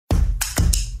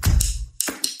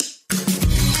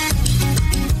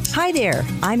Hi there,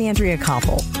 I'm Andrea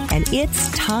Koppel, and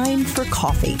it's time for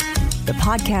coffee, the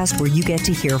podcast where you get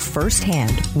to hear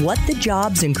firsthand what the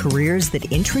jobs and careers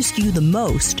that interest you the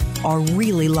most are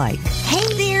really like.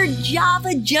 Hey there, Java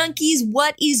junkies,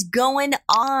 what is going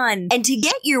on? And to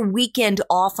get your weekend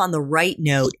off on the right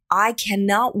note, I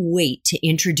cannot wait to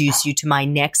introduce you to my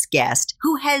next guest,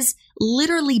 who has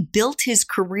literally built his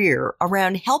career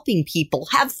around helping people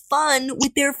have fun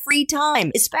with their free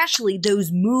time, especially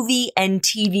those movie and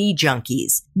TV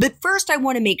junkies. But first, I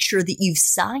want to make sure that you've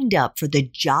signed up for the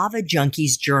Java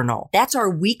Junkies Journal. That's our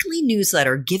weekly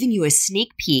newsletter giving you a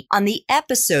sneak peek on the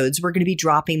episodes we're going to be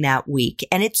dropping that week.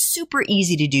 And it's super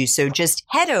easy to do so. Just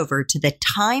head over to the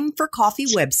Time for Coffee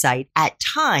website at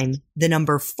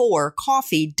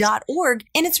time4coffee.org,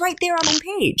 and it's right there on the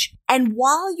page. And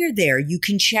while you're there, you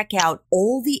can check out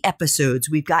all the episodes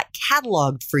we've got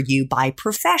cataloged for you by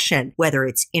profession, whether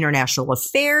it's international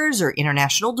affairs or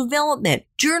international development,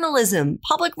 journalism,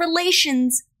 public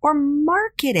relations, or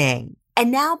marketing.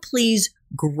 And now please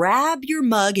grab your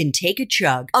mug and take a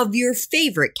chug of your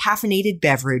favorite caffeinated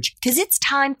beverage, because it's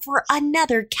time for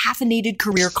another caffeinated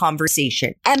career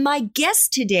conversation. And my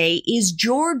guest today is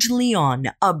George Leon,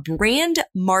 a brand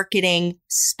marketing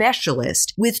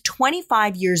specialist with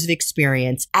 25 years of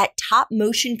experience at top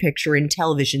motion picture and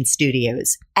television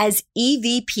studios. As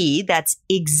EVP, that's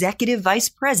Executive Vice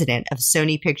President of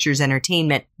Sony Pictures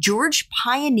Entertainment, George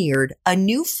pioneered a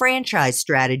new franchise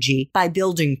strategy by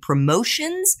building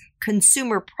promotions,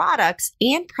 consumer products,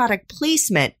 and product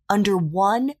placement under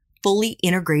one fully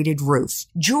integrated roof.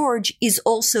 George is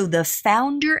also the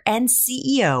founder and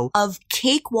CEO of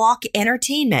Cakewalk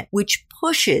Entertainment, which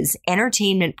pushes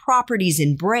entertainment properties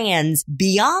and brands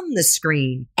beyond the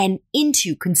screen and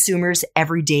into consumers'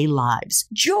 everyday lives.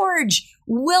 George,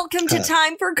 welcome to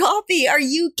Time for Coffee. Are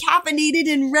you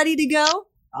caffeinated and ready to go?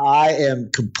 I am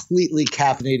completely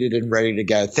caffeinated and ready to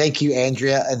go. Thank you,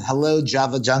 Andrea, and hello,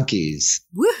 Java junkies.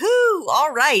 Woohoo!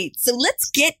 All right, so let's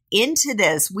get into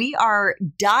this. We are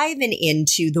diving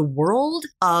into the world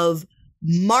of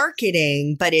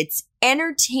marketing, but it's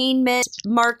entertainment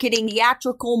marketing,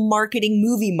 theatrical marketing,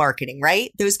 movie marketing,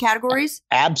 right? Those categories?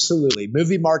 Absolutely.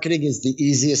 Movie marketing is the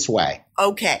easiest way.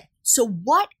 Okay, so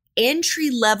what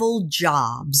entry-level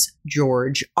jobs,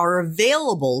 George, are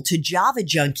available to Java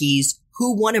junkies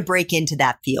who want to break into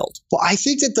that field? Well, I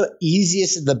think that the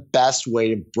easiest and the best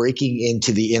way of breaking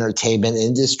into the entertainment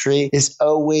industry is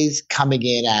always coming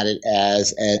in at it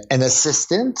as an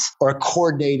assistant or a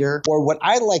coordinator, or what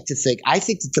I like to think. I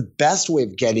think that the best way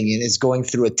of getting in is going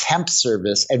through a temp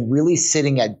service and really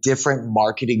sitting at different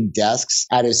marketing desks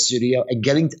at a studio and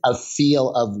getting a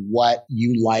feel of what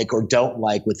you like or don't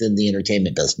like within the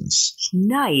entertainment business.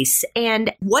 Nice.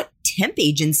 And what temp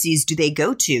agencies do they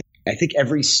go to? I think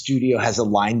every studio has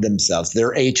aligned themselves. Their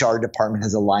HR department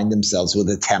has aligned themselves with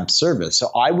a temp service.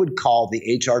 So I would call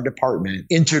the HR department,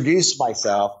 introduce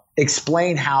myself,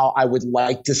 explain how I would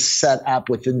like to set up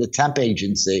within the temp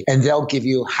agency, and they'll give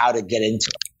you how to get into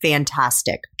it.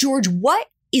 Fantastic. George, what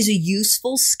is a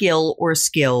useful skill or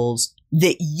skills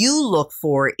that you look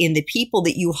for in the people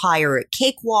that you hire at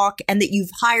Cakewalk and that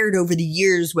you've hired over the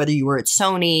years, whether you were at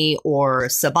Sony or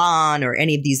Saban or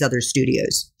any of these other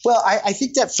studios? Well, I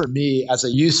think that for me, as a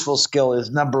useful skill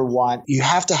is number one, you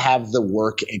have to have the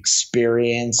work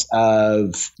experience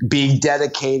of being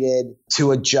dedicated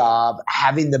to a job,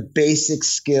 having the basic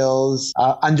skills,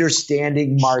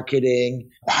 understanding marketing,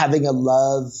 having a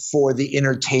love for the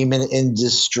entertainment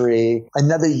industry.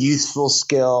 Another useful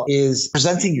skill is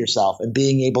presenting yourself and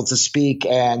being able to speak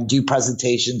and do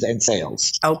presentations and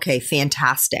sales. Okay,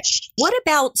 fantastic. What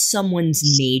about someone's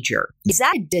major? Is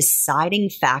that a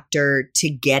deciding factor to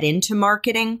get into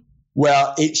marketing?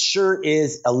 Well, it sure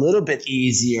is a little bit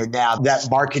easier now that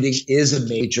marketing is a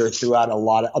major throughout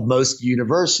most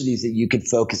universities that you could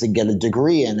focus and get a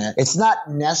degree in it. It's not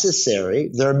necessary.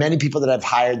 There are many people that I've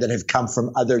hired that have come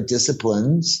from other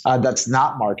disciplines that's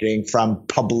not marketing, from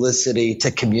publicity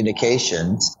to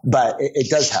communications, but it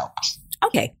does help.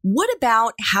 Okay. What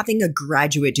about having a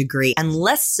graduate degree, and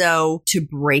less so to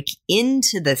break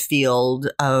into the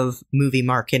field of movie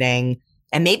marketing,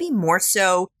 and maybe more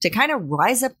so to kind of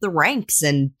rise up the ranks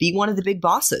and be one of the big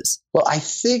bosses? Well, I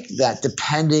think that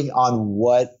depending on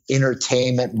what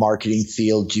entertainment marketing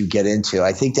field you get into,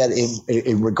 I think that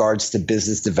in regards to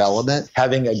business development,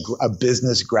 having a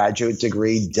business graduate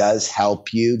degree does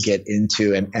help you get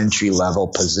into an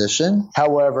entry-level position.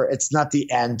 However, it's not the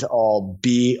end-all,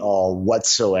 be-all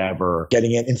whatsoever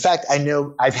getting in. In fact, I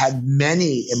know I've had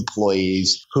many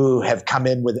employees who have come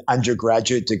in with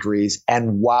undergraduate degrees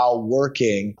and while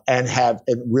working and have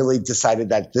really decided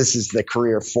that this is the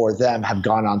career for them, have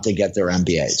gone on to get their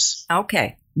MBAs.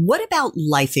 Okay. What about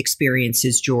life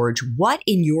experiences, George? What,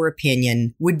 in your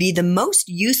opinion, would be the most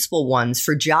useful ones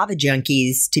for Java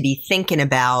junkies to be thinking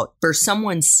about for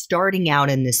someone starting out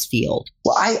in this field?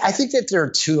 Well, I think that there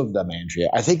are two of them, Andrea.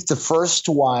 I think the first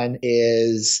one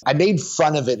is I made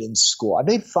fun of it in school. I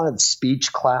made fun of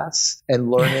speech class and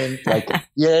learning,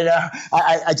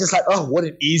 I just like, oh, what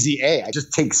an easy A. I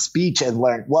just take speech and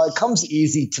learn. Well, it comes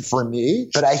easy for me,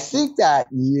 but I think that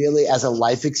really as a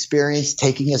life experience,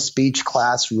 taking a speech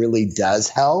class really does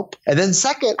help. And then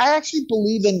second, I actually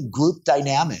believe in group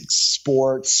dynamics,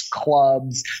 sports,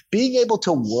 clubs. Being able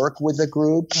to work with a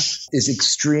group is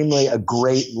extremely a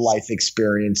great life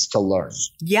experience to learn.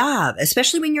 Yeah,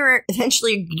 especially when you're going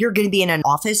to be in an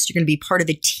office, you're going to be part of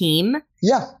a team.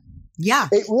 Yeah. Yeah.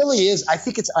 It really is. I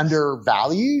think it's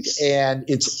undervalued and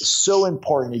it's so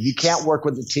important. If you can't work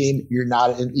with a team,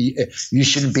 you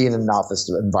shouldn't be in an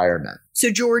office environment. So,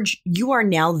 George, you are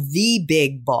now the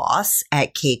big boss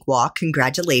at Cakewalk.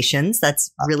 Congratulations.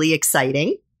 That's really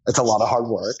exciting. It's a lot of hard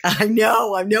work. I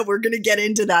know. We're going to get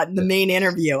into that in the main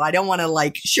interview. I don't want to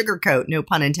sugarcoat, no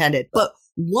pun intended. But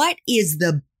what is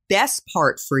the best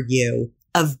part for you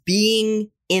of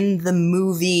being in the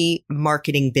movie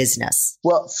marketing business?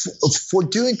 Well, for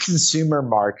doing consumer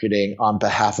marketing on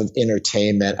behalf of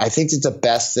entertainment, I think that the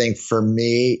best thing for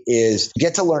me is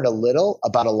get to learn a little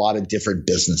about a lot of different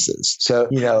businesses. So,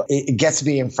 it gets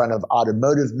me in front of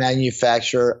automotive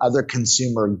manufacturer, other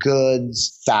consumer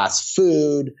goods, fast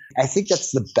food. I think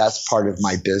that's the best part of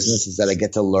my business is that I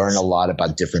get to learn a lot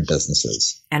about different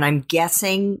businesses. And I'm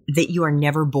guessing that you are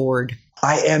never bored.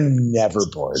 I am never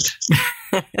bored.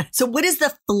 So what is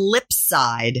the flip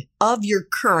side of your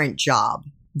current job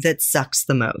that sucks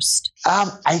the most?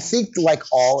 I think like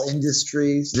all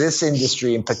industries, this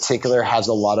industry in particular has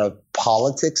a lot of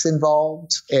politics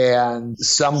involved and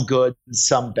some good,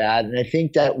 some bad. And I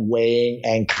think that weighing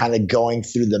and kind of going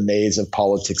through the maze of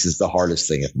politics is the hardest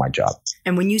thing of my job.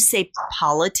 And when you say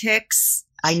politics,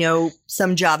 I know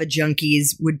some Java junkies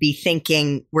would be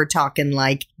thinking we're talking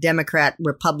like Democrat,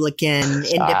 Republican,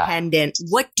 Independent.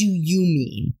 What do you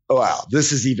mean? Wow,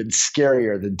 this is even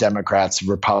scarier than Democrats,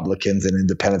 Republicans, and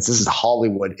independents. This is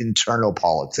Hollywood internal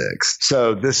politics.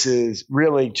 So this is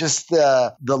really just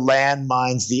the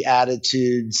landmines, the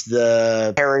attitudes,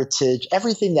 the heritage,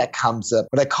 everything that comes up.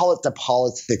 But I call it the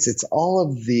politics. It's all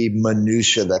of the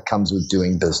minutia that comes with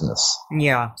doing business.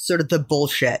 Yeah, sort of the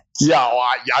bullshit. Yeah, well,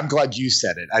 I'm glad you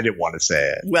said it. I didn't want to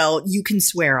say it. Well, you can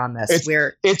swear on this.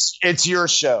 It's your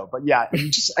show, but yeah,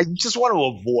 I just want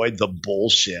to avoid the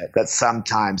bullshit that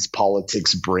sometimes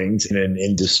politics brings in an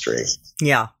industry.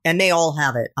 Yeah, and they all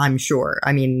have it, I'm sure.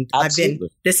 I mean, absolutely.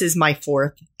 This is my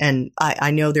fourth, and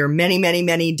I know there are many, many,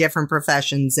 many different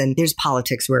professions, and there's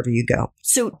politics wherever you go.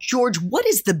 So, George, what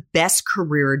is the best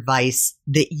career advice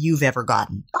that you've ever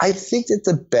gotten? I think that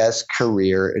the best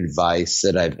career advice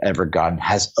that I've ever gotten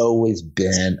has always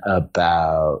been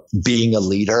about being a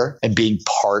leader and being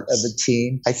part of a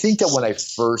team. I think that when I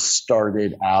first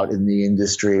started out in the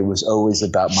industry, it was always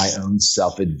about my own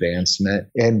self-advancement.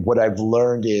 And what I've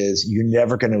learned is you're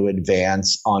never going to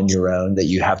advance on your own, that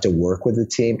you have to work with a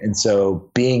team. And so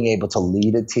being able to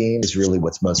lead a team is really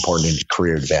what's most important in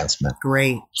career advancement.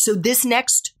 Great. So this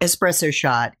next espresso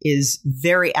shot is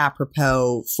very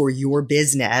apropos for your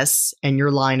business and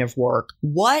your line of work.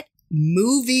 What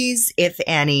movies, if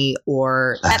any,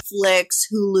 or Netflix,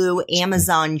 Hulu,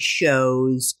 Amazon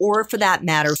shows, or for that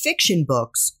matter, fiction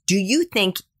books, do you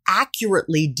think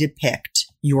accurately depict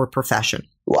your profession?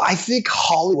 Well, I think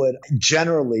Hollywood,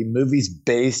 generally, movies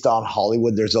based on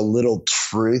Hollywood, there's a little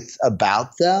truth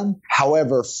about them.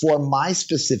 However, for my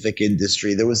specific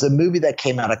industry, there was a movie that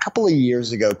came out a couple of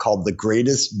years ago called The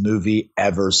Greatest Movie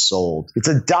Ever Sold. It's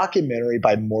a documentary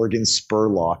by Morgan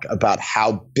Spurlock about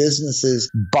how businesses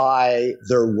buy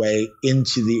their way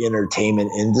into the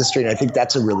entertainment industry. And I think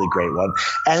that's a really great one.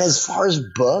 And as far as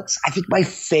books, I think my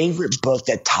favorite book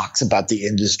that talks about the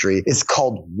industry is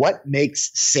called What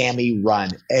Makes Sammy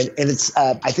Run? And it's,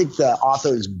 I think the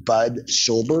author is Bud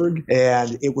Schulberg,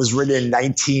 and it was written in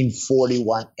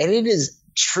 1941. And it is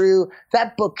true.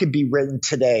 That book could be written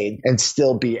today and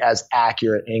still be as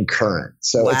accurate and current.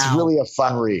 So It's really a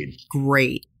fun read.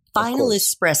 Great. Final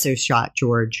espresso shot,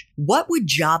 George. What would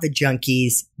Java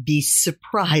junkies be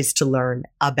surprised to learn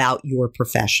about your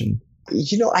profession?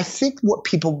 I think what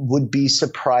people would be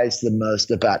surprised the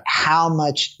most about how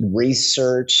much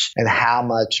research and how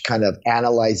much kind of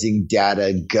analyzing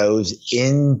data goes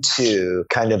into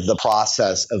kind of the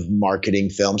process of marketing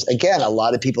films. Again, a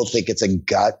lot of people think it's a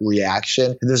gut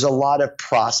reaction. And there's a lot of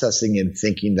processing and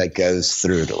thinking that goes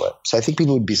through to it. So I think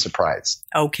people would be surprised.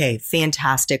 Okay,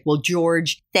 fantastic. Well,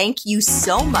 George, thank you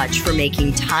so much for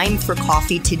making time for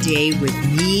coffee today with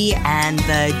me and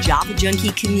the Java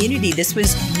Junkie community. This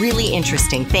was really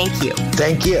interesting. Thank you.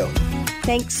 Thank you.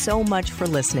 Thanks so much for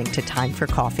listening to Time for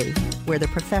Coffee, where the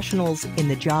professionals in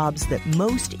the jobs that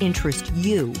most interest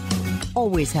you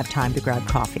always have time to grab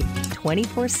coffee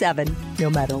 24/7, no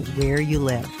matter where you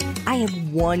live. I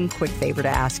have one quick favor to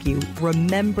ask you.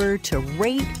 Remember to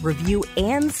rate, review,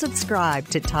 and subscribe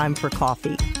to Time for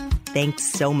Coffee. Thanks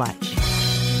so much.